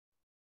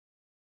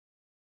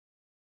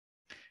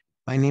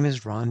My name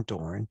is Ron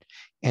Dorn,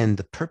 and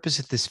the purpose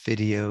of this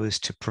video is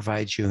to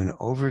provide you an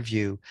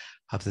overview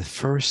of the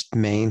first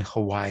main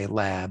Hawaii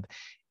lab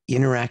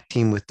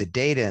interacting with the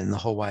data in the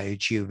Hawaii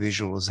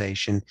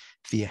geovisualization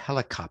via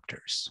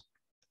helicopters.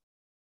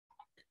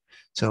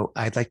 So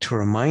I'd like to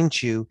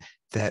remind you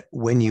that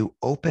when you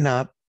open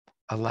up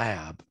a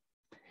lab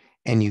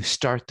and you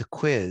start the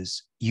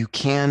quiz, you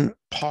can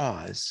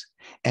pause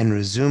and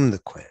resume the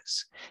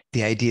quiz.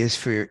 The idea is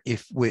for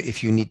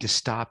if you need to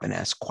stop and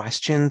ask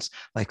questions,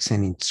 like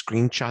sending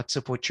screenshots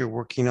of what you're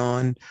working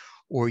on,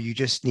 or you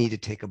just need to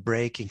take a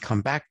break and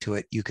come back to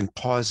it, you can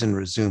pause and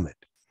resume it.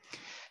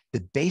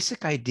 The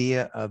basic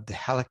idea of the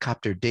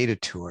helicopter data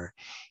tour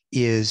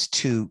is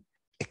to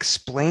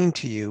explain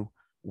to you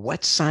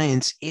what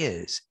science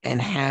is and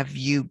have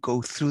you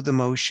go through the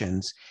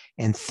motions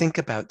and think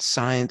about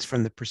science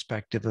from the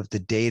perspective of the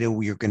data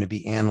we are going to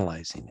be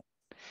analyzing.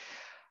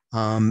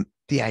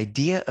 The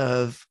idea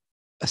of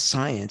a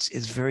science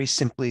is very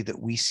simply that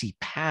we see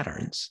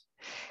patterns,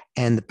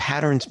 and the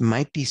patterns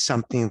might be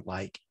something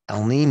like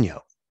El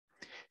Nino,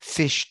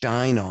 fish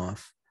dying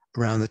off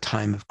around the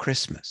time of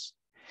Christmas.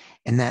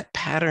 And that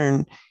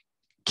pattern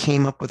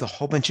came up with a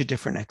whole bunch of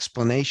different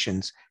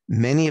explanations,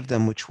 many of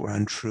them which were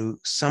untrue,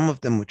 some of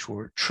them which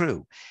were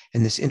true.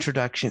 And this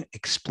introduction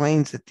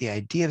explains that the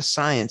idea of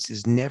science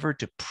is never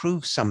to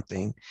prove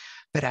something,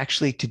 but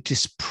actually to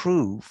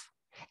disprove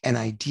an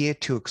idea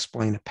to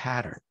explain a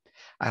pattern.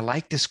 I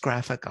like this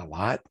graphic a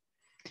lot.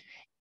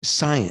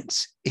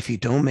 Science, if you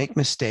don't make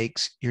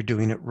mistakes, you're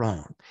doing it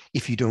wrong.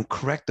 If you don't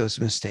correct those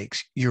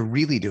mistakes, you're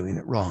really doing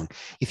it wrong.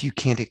 If you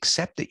can't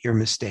accept that you're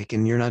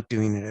mistaken, you're not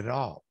doing it at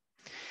all.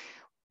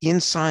 In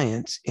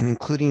science, and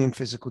including in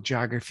physical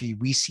geography,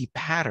 we see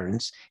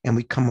patterns and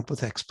we come up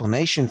with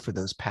explanation for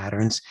those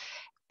patterns,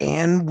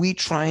 and we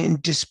try and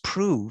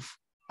disprove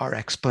our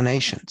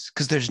explanations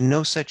because there's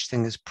no such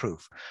thing as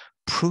proof.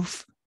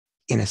 Proof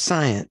in a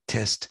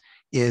scientist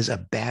is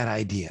a bad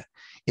idea.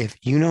 If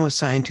you know a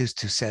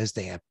scientist who says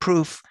they have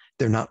proof,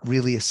 they're not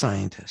really a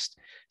scientist.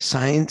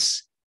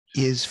 Science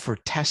is for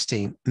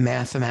testing,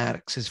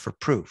 mathematics is for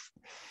proof.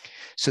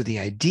 So the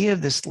idea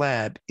of this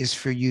lab is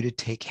for you to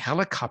take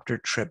helicopter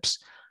trips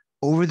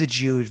over the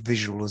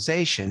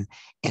geovisualization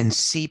and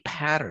see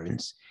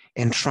patterns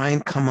and try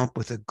and come up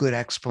with a good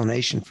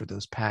explanation for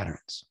those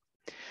patterns.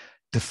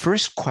 The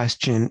first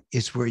question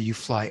is where you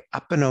fly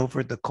up and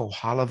over the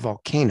Kohala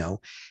volcano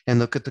and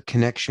look at the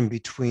connection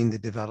between the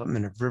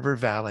development of river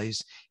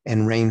valleys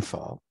and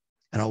rainfall.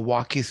 And I'll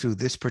walk you through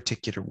this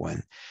particular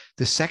one.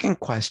 The second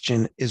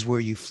question is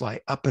where you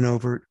fly up and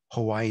over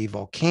Hawaii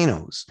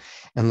volcanoes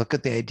and look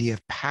at the idea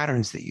of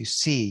patterns that you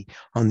see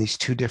on these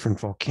two different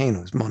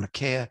volcanoes, Mauna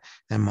Kea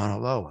and Mauna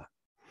Loa.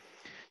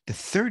 The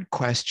third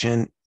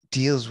question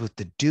deals with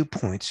the dew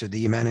points, or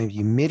the amount of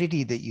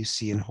humidity that you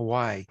see in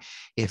Hawaii,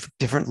 if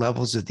different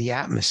levels of the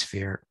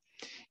atmosphere,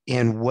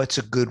 and what's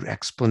a good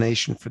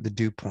explanation for the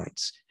dew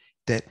points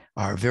that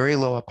are very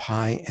low up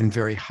high and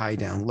very high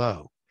down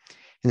low.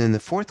 And then the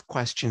fourth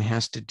question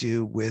has to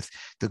do with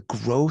the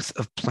growth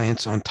of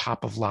plants on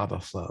top of lava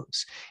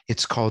flows.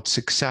 It's called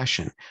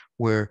succession,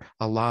 where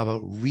a lava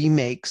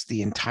remakes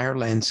the entire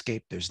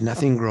landscape. There's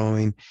nothing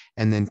growing,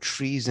 and then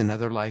trees and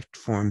other life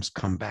forms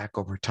come back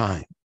over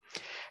time.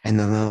 And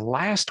then the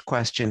last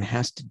question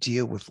has to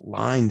deal with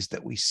lines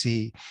that we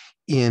see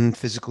in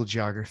physical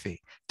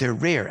geography. They're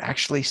rare.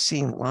 Actually,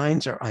 seeing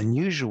lines are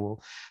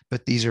unusual,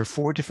 but these are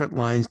 4 different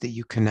lines that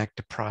you connect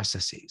to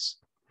processes.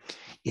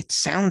 It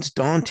sounds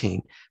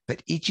daunting,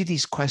 but each of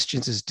these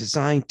questions is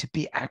designed to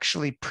be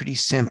actually pretty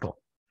simple.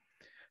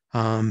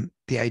 The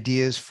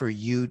idea is for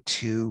you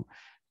to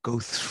go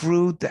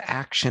through the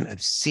action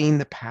of seeing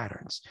the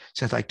patterns.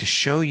 So I'd like to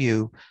show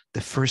you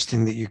the first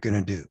thing that you're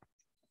going to do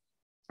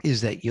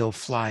is that you'll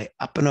fly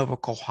up and over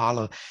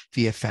Kohala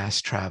via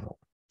fast travel.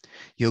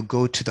 You'll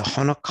go to the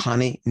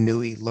Honokani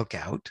Nui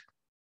Lookout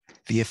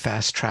via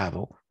fast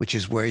travel, which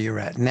is where you're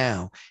at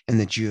now in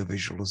the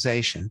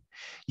geovisualization.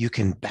 You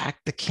can back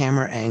the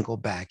camera angle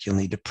back. You'll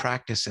need to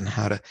practice on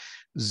how to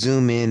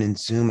zoom in and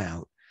zoom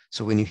out.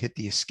 So when you hit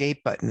the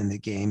escape button in the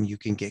game, you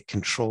can get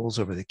controls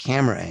over the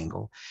camera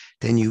angle.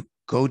 Then you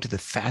go to the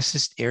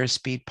fastest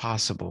airspeed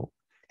possible,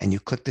 and you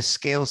click the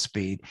scale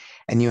speed,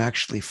 and you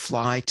actually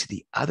fly to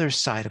the other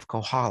side of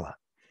Kohala.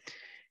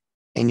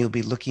 And you'll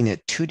be looking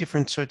at 2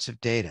 different sorts of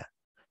data,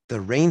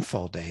 the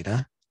rainfall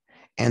data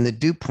and the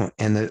dew point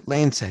and the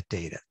Landsat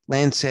data.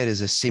 Landsat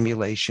is a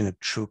simulation of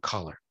true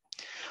color.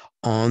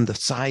 On the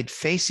side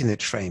facing the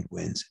trade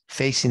winds,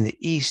 facing the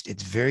east,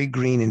 it's very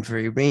green and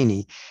very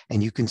rainy,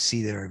 and you can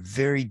see there are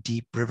very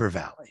deep river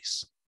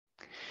valleys.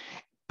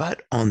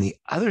 But on the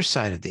other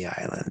side of the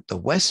island, the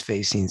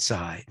west-facing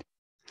side,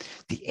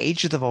 the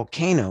age of the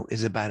volcano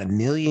is about 1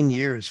 million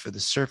years for the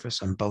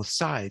surface on both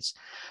sides,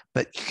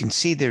 but you can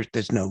see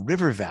there's no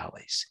river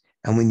valleys.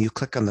 And when you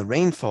click on the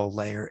rainfall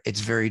layer, it's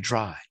very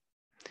dry.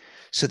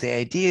 So the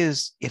idea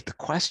is, if the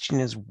question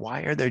is,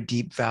 why are there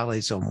deep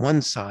valleys on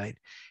one side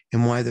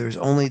and why there's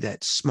only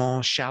that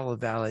small shallow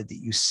valley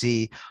that you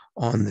see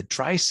on the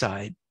dry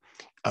side,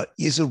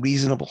 is a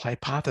reasonable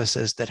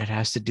hypothesis that it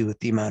has to do with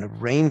the amount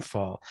of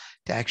rainfall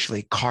to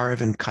actually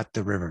carve and cut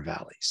the river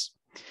valleys.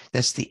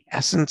 That's the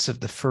essence of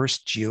the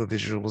first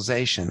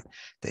geovisualization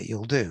that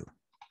you'll do.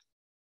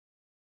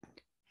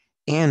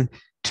 And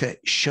to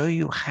show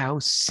you how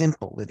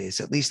simple it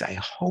is, at least I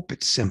hope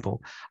it's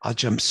simple, I'll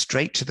jump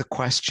straight to the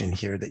question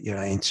here that you'll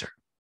answer.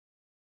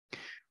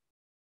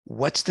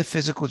 What's the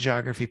physical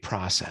geography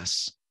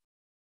process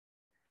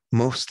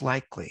most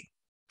likely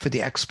for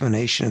the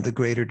explanation of the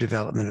greater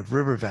development of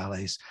river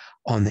valleys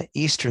on the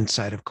eastern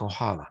side of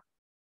Kohala?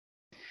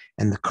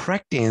 And the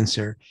correct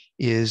answer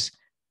is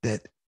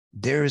that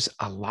there's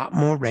a lot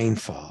more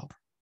rainfall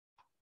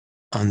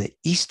on the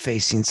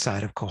east-facing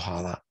side of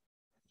Kohala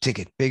to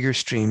get bigger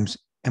streams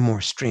and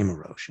more stream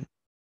erosion.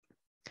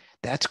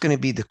 That's going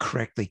to be the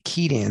correctly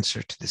keyed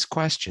answer to this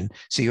question,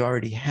 so you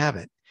already have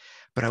it.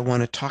 But I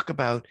want to talk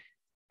about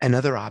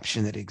another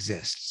option that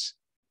exists.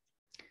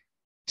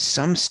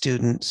 Some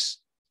students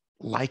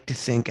like to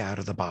think out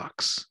of the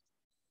box.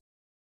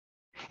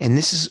 And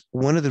this is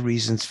one of the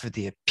reasons for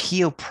the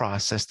appeal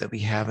process that we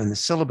have in the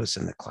syllabus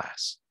in the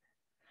class.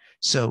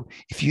 So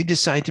if you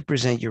decide to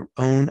present your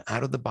own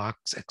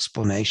out-of-the-box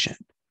explanation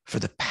for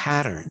the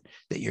pattern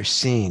that you're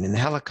seeing in the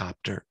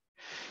helicopter,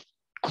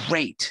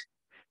 great.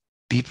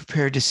 Be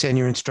prepared to send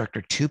your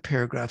instructor 2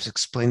 paragraphs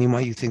explaining why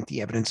you think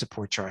the evidence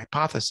supports your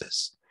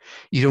hypothesis.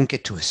 You don't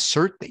get to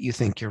assert that you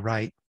think you're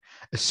right.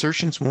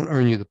 Assertions won't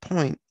earn you the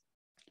point.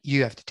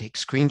 You have to take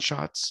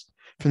screenshots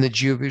from the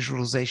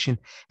geovisualization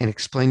and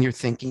explain your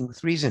thinking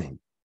with reasoning.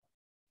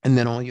 And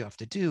then all you have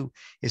to do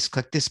is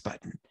click this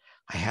button.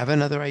 I have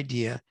another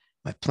idea.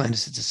 My plan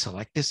is to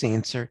select this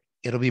answer.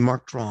 It'll be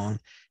marked wrong,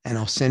 and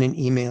I'll send an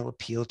email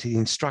appeal to the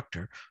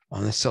instructor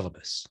on the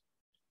syllabus.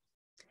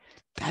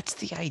 That's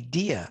the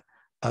idea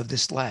of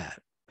this lab,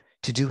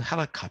 to do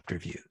helicopter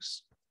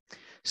views.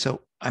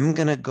 So I'm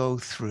going to go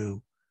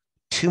through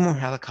 2 more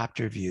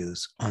helicopter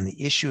views on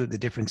the issue of the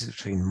differences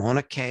between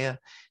Mauna Kea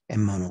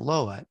and Mauna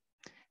Loa,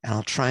 and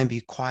I'll try and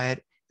be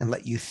quiet and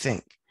let you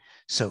think.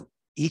 So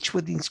each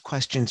of these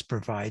questions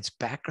provides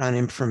background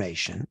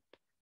information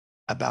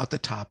about the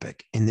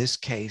topic, in this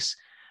case,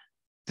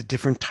 the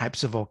different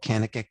types of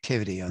volcanic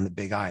activity on the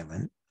Big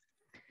Island.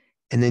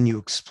 And then you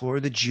explore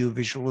the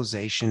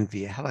geovisualization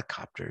via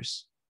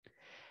helicopters.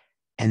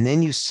 And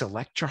then you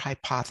select your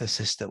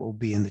hypothesis that will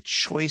be in the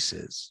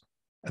choices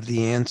of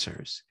the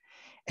answers.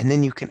 And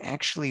then you can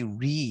actually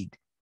read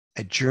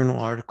a journal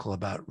article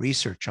about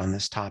research on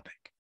this topic.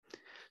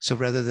 So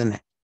rather than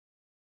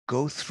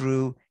go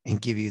through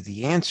and give you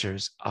the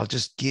answers, I'll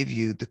just give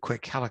you the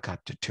quick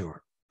helicopter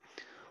tour.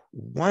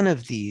 One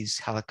of these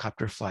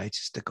helicopter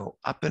flights is to go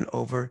up and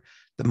over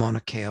the Mauna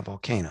Kea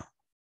volcano.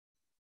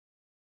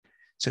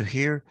 So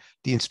here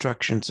the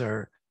instructions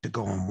are to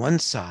go on one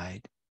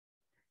side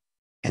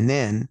and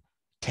then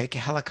take a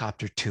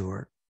helicopter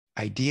tour,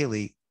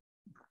 ideally.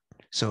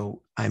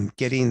 So I'm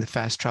getting the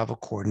fast travel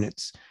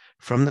coordinates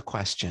from the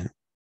question.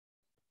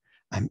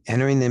 I'm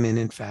entering them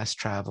in fast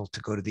travel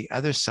to go to the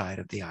other side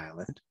of the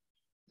island.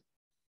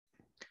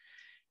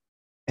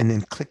 And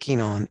then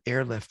clicking on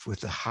airlift with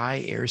the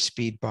high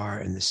airspeed bar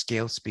and the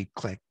scale speed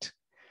clicked.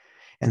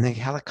 And the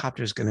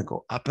helicopter is going to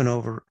go up and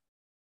over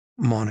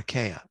Mauna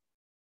Kea.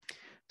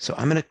 So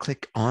I'm going to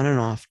click on and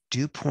off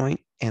dew point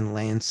and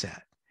Landsat.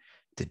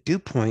 The dew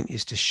point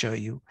is to show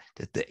you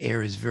that the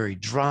air is very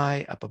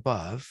dry up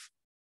above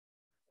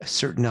a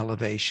certain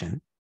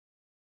elevation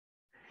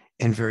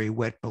and very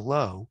wet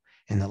below.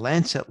 And the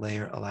Landsat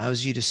layer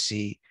allows you to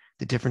see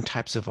the different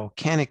types of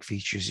volcanic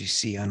features you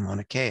see on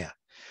Mauna Kea.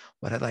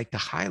 What I'd like to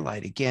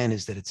highlight again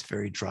is that it's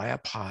very dry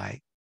up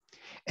high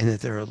and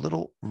that there are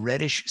little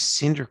reddish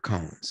cinder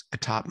cones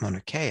atop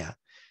Mauna Kea.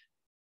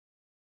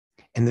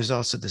 And there's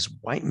also this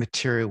white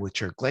material,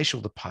 which are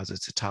glacial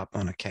deposits atop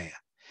Mauna Kea.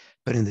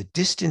 But in the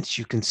distance,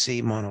 you can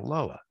see Mauna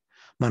Loa.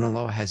 Mauna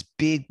Loa has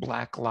big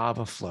black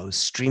lava flows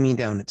streaming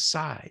down its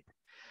side.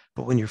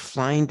 But when you're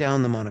flying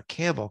down the Mauna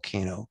Kea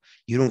volcano,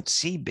 you don't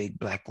see big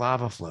black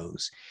lava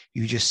flows.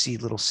 You just see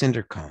little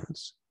cinder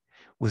cones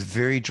with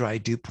very dry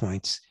dew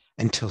points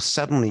until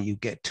suddenly you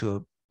get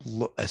to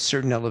a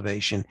certain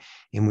elevation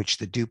in which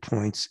the dew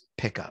points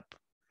pick up.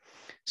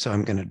 So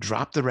I'm going to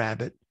drop the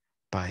rabbit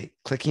by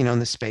clicking on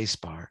the space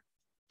bar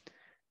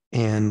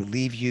and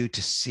leave you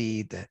to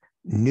see the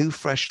new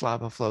fresh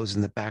lava flows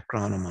in the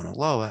background on Mauna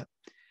Loa,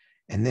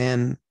 and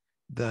then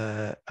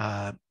the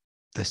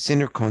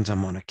cinder cones on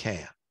Mauna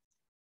Kea.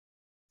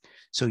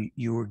 So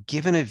you were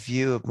given a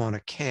view of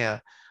Mauna Kea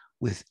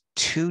with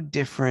 2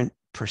 different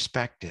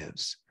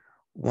perspectives.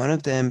 One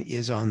of them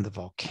is on the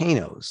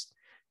volcanoes.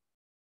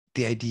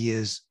 The idea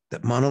is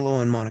that Mauna Loa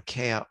and Mauna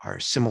Kea are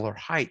similar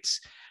heights,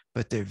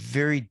 but they're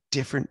very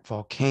different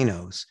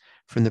volcanoes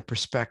from the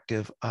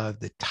perspective of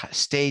the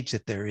stage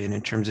that they're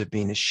in terms of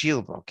being a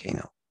shield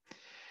volcano.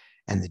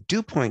 And the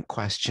dew point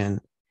question,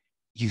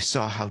 you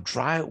saw how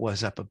dry it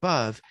was up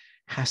above,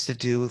 has to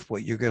do with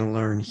what you're going to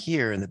learn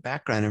here in the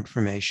background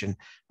information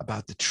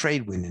about the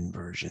trade wind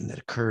inversion that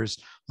occurs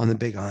on the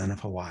Big Island of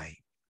Hawaii.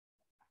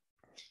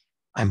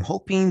 I'm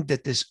hoping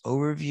that this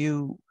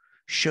overview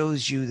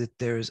shows you that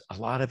there's a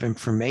lot of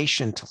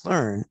information to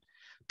learn,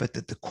 but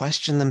that the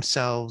question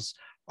themselves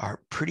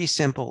are pretty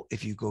simple.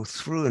 If you go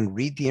through and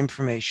read the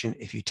information,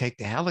 if you take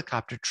the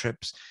helicopter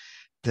trips,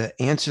 the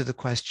answer to the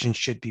question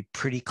should be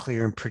pretty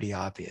clear and pretty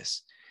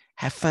obvious.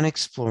 Have fun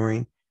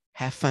exploring,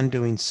 have fun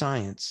doing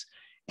science.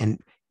 And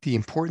the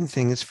important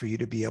thing is for you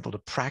to be able to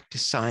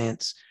practice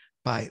science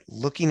by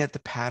looking at the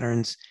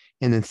patterns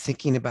and then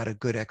thinking about a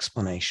good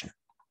explanation.